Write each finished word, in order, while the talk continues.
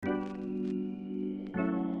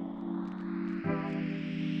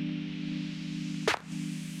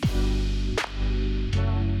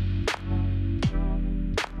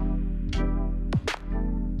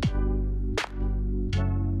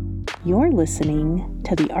You're listening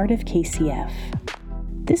to The Art of KCF.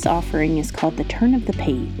 This offering is called The Turn of the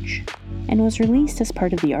Page and was released as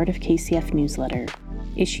part of the Art of KCF newsletter,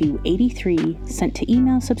 issue 83, sent to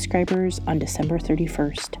email subscribers on December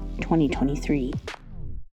 31st, 2023.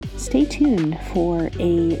 Stay tuned for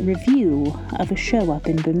a review of a show up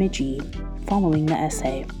in Bemidji following the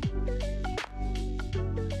essay.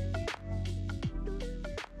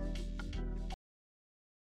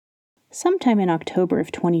 Sometime in October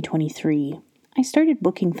of 2023, I started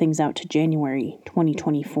booking things out to January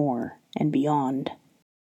 2024 and beyond.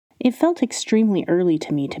 It felt extremely early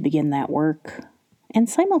to me to begin that work, and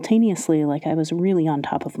simultaneously like I was really on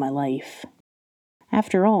top of my life.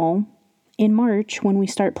 After all, in March, when we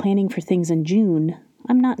start planning for things in June,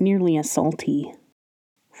 I'm not nearly as salty.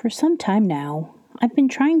 For some time now, I've been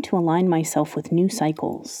trying to align myself with new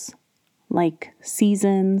cycles, like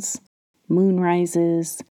seasons,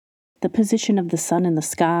 moonrises, the position of the sun in the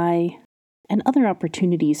sky, and other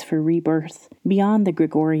opportunities for rebirth beyond the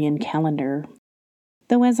Gregorian calendar.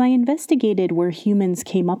 Though as I investigated where humans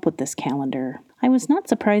came up with this calendar, I was not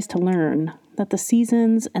surprised to learn that the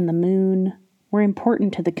seasons and the moon were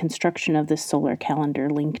important to the construction of this solar calendar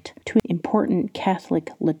linked to important Catholic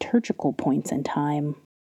liturgical points in time.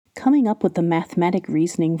 Coming up with the mathematic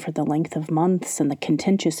reasoning for the length of months and the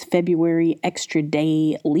contentious February extra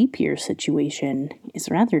day leap year situation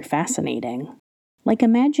is rather fascinating. Like,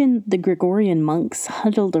 imagine the Gregorian monks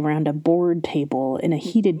huddled around a board table in a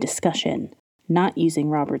heated discussion, not using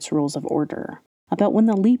Robert's Rules of Order, about when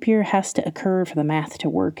the leap year has to occur for the math to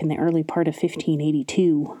work in the early part of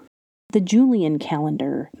 1582. The Julian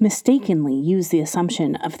calendar mistakenly used the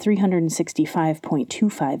assumption of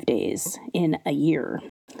 365.25 days in a year.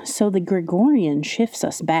 So the Gregorian shifts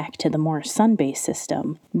us back to the more sun-based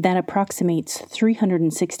system that approximates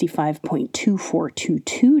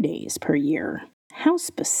 365.2422 days per year. How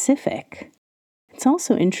specific! It's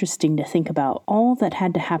also interesting to think about all that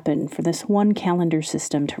had to happen for this one calendar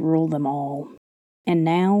system to rule them all. And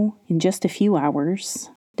now, in just a few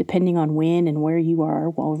hours, depending on when and where you are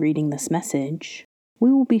while reading this message,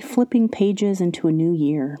 we will be flipping pages into a new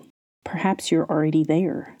year. Perhaps you're already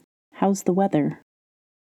there. How's the weather?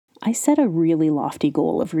 I set a really lofty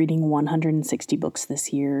goal of reading 160 books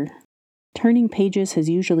this year. Turning pages has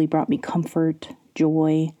usually brought me comfort,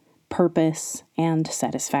 joy, purpose, and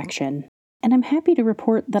satisfaction. And I'm happy to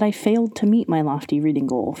report that I failed to meet my lofty reading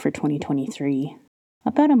goal for 2023.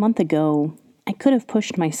 About a month ago, I could have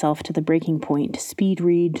pushed myself to the breaking point to speed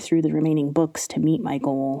read through the remaining books to meet my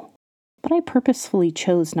goal. But I purposefully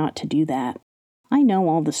chose not to do that. I know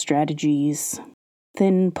all the strategies: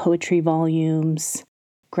 thin poetry volumes,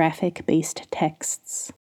 graphic-based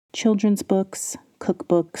texts, children's books,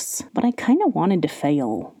 cookbooks, but I kind of wanted to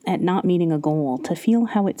fail at not meeting a goal to feel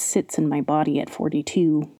how it sits in my body at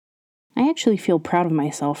 42. I actually feel proud of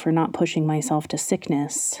myself for not pushing myself to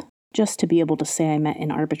sickness, just to be able to say I met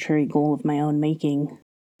an arbitrary goal of my own making.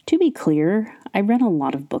 To be clear, I read a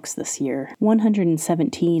lot of books this year,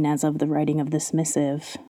 117 as of the writing of this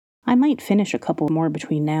missive. I might finish a couple more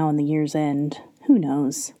between now and the year's end. Who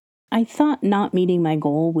knows? I thought not meeting my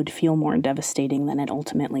goal would feel more devastating than it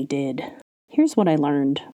ultimately did. Here's what I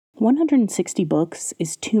learned. 160 books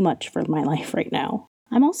is too much for my life right now.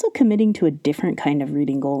 I'm also committing to a different kind of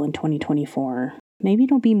reading goal in 2024. Maybe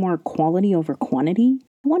it'll be more quality over quantity.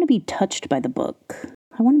 I want to be touched by the book.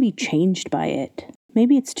 I want to be changed by it.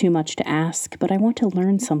 Maybe it's too much to ask, but I want to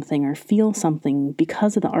learn something or feel something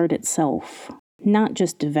because of the art itself, not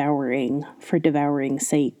just devouring for devouring's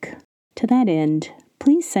sake. To that end,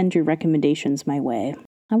 please send your recommendations my way.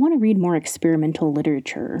 I want to read more experimental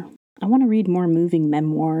literature. I want to read more moving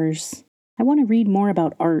memoirs. I want to read more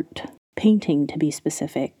about art, painting to be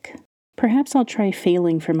specific. Perhaps I'll try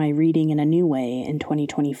failing for my reading in a new way in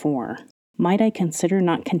 2024. Might I consider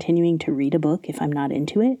not continuing to read a book if I'm not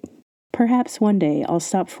into it? Perhaps one day I'll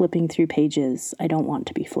stop flipping through pages I don't want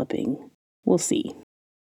to be flipping. We'll see.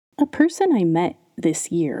 A person I met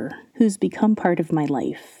this year, who's become part of my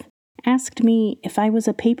life, asked me if I was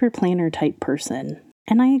a paper planner type person,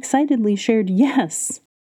 and I excitedly shared yes.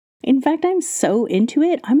 In fact, I'm so into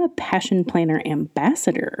it, I'm a passion planner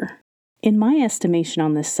ambassador. In my estimation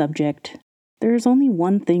on this subject, there is only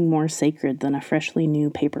one thing more sacred than a freshly new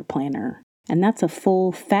paper planner, and that's a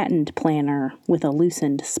full, fattened planner with a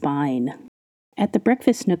loosened spine. At the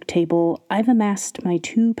Breakfast Nook table, I've amassed my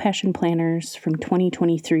 2 passion planners from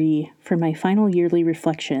 2023 for my final yearly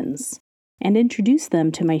reflections, and introduced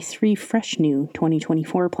them to my 3 fresh new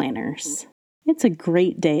 2024 planners. It's a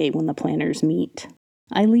great day when the planners meet.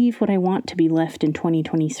 I leave what I want to be left in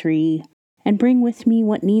 2023 and bring with me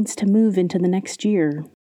what needs to move into the next year.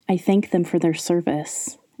 I thank them for their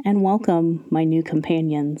service and welcome my new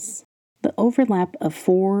companions. The overlap of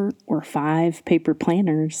 4 or 5 paper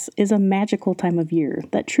planners is a magical time of year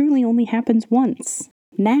that truly only happens once.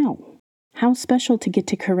 Now. How special to get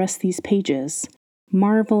to caress these pages,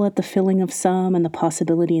 marvel at the filling of some and the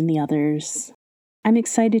possibility in the others. I'm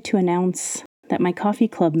excited to announce that my coffee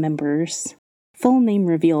club members, full name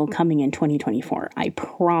reveal coming in 2024, I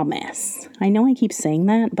promise. I know I keep saying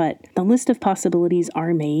that, but the list of possibilities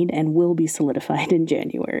are made and will be solidified in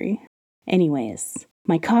January. Anyways,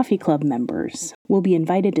 my coffee club members will be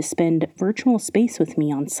invited to spend virtual space with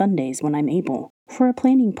me on Sundays when I'm able for a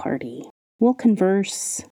planning party. We'll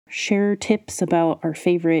converse, share tips about our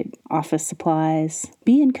favorite office supplies,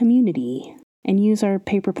 be in community, and use our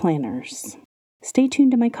paper planners. Stay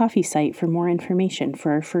tuned to my coffee site for more information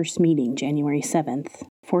for our first meeting January 7th,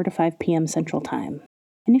 4 to 5 p.m. Central Time.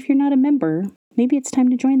 And if you're not a member, maybe it's time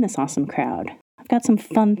to join this awesome crowd. I've got some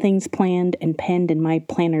fun things planned and penned in my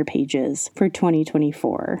planner pages for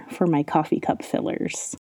 2024 for my coffee cup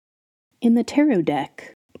fillers. In the tarot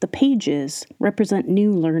deck, the pages represent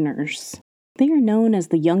new learners. They are known as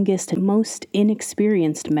the youngest and most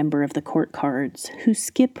inexperienced member of the court cards, who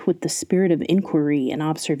skip with the spirit of inquiry and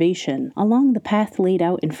observation along the path laid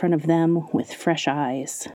out in front of them with fresh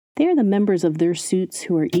eyes. They are the members of their suits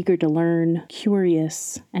who are eager to learn,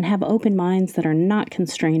 curious, and have open minds that are not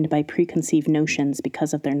constrained by preconceived notions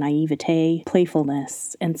because of their naivete,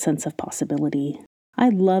 playfulness, and sense of possibility. I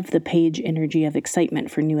love the page energy of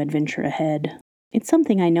excitement for new adventure ahead. It's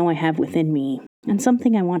something I know I have within me, and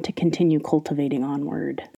something I want to continue cultivating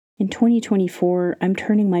onward. In 2024, I'm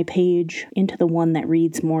turning my page into the one that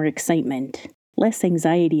reads more excitement, less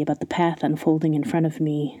anxiety about the path unfolding in front of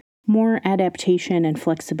me, more adaptation and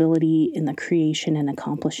flexibility in the creation and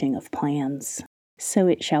accomplishing of plans. So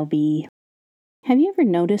it shall be. Have you ever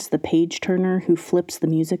noticed the page turner who flips the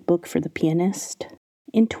music book for the pianist?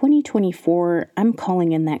 In 2024, I'm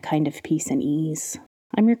calling in that kind of peace and ease.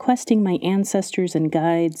 I'm requesting my ancestors and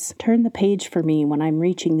guides turn the page for me when I'm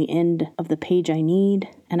reaching the end of the page I need,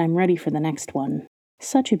 and I'm ready for the next one.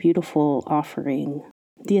 Such a beautiful offering.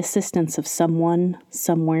 The assistance of someone,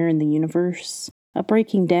 somewhere in the universe. A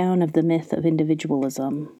breaking down of the myth of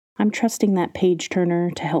individualism. I'm trusting that page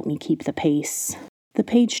turner to help me keep the pace. The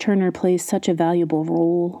page turner plays such a valuable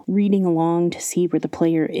role, reading along to see where the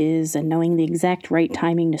player is and knowing the exact right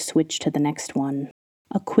timing to switch to the next one.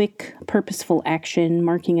 A quick, purposeful action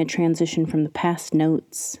marking a transition from the past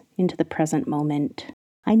notes into the present moment.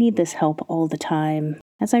 I need this help all the time.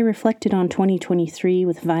 As I reflected on 2023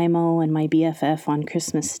 with Vimo and my BFF on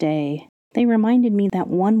Christmas Day, they reminded me that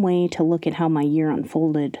one way to look at how my year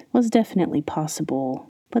unfolded was definitely possible,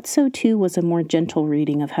 but so too was a more gentle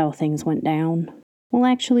reading of how things went down. Well,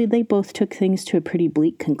 actually, they both took things to a pretty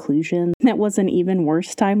bleak conclusion that was an even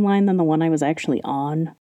worse timeline than the one I was actually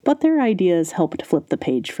on. But their ideas helped flip the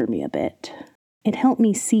page for me a bit. It helped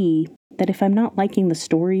me see that if I'm not liking the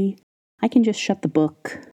story, I can just shut the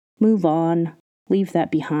book, move on, leave that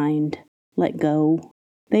behind, let go.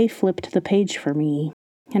 They flipped the page for me,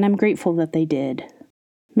 and I'm grateful that they did.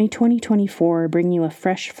 May 2024 bring you a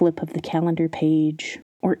fresh flip of the calendar page,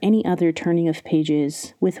 or any other turning of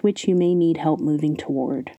pages with which you may need help moving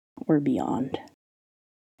toward or beyond.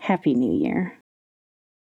 Happy New Year.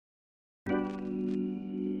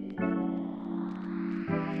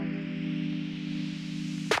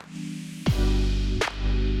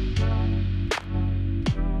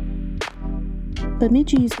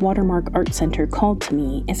 Bemidji's Watermark Art Center called to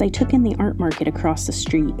me as I took in the art market across the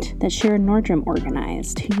street that Sharon Nordrum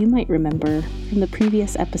organized, who you might remember from the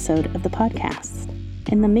previous episode of the podcast.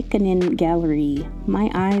 In the Mikkonen Gallery,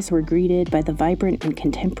 my eyes were greeted by the vibrant and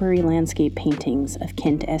contemporary landscape paintings of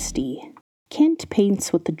Kent Esty. Kent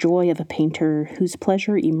paints with the joy of a painter whose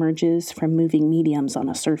pleasure emerges from moving mediums on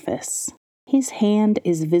a surface. His hand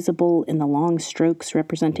is visible in the long strokes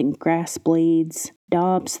representing grass blades,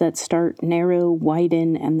 daubs that start narrow,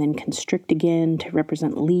 widen, and then constrict again to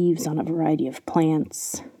represent leaves on a variety of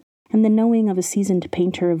plants, and the knowing of a seasoned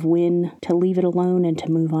painter of when to leave it alone and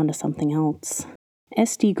to move on to something else.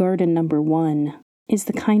 SD Garden No. 1 is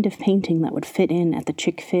the kind of painting that would fit in at the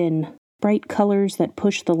Chick Finn, bright colors that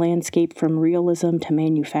push the landscape from realism to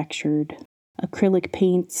manufactured. Acrylic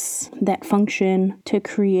paints that function to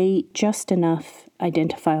create just enough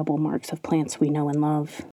identifiable marks of plants we know and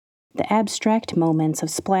love. The abstract moments of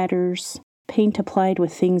splatters, paint applied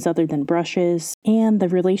with things other than brushes, and the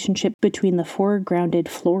relationship between the foregrounded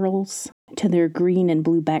florals to their green and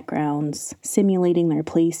blue backgrounds, simulating their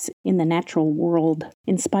place in the natural world,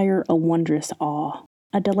 inspire a wondrous awe,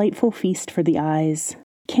 a delightful feast for the eyes.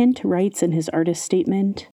 Kent writes in his artist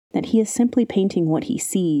statement that he is simply painting what he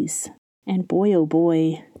sees. And boy, oh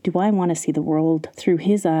boy, do I want to see the world through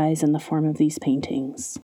his eyes in the form of these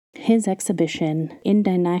paintings. His exhibition,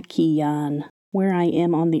 Indanakiyan, Where I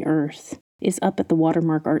Am on the Earth, is up at the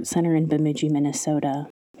Watermark Art Center in Bemidji, Minnesota,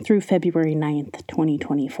 through February 9th,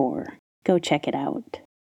 2024. Go check it out.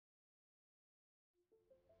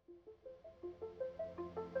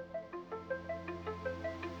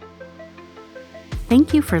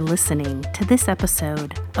 Thank you for listening to this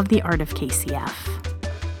episode of The Art of KCF.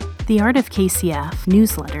 The Art of KCF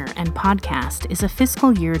newsletter and podcast is a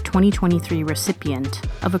fiscal year 2023 recipient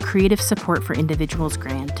of a Creative Support for Individuals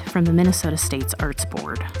grant from the Minnesota State's Arts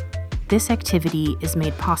Board. This activity is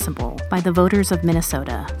made possible by the voters of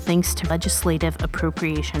Minnesota thanks to legislative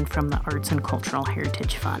appropriation from the Arts and Cultural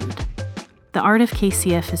Heritage Fund. The Art of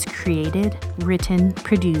KCF is created, written,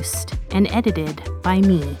 produced, and edited by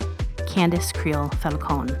me, Candice Creel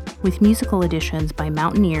Falcon, with musical additions by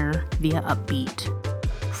Mountaineer via Upbeat.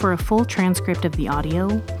 For a full transcript of the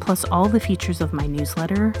audio, plus all the features of my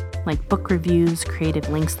newsletter, like book reviews, creative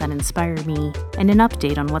links that inspire me, and an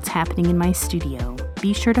update on what's happening in my studio,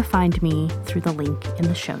 be sure to find me through the link in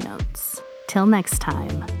the show notes. Till next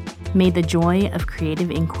time, may the joy of creative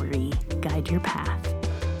inquiry guide your path.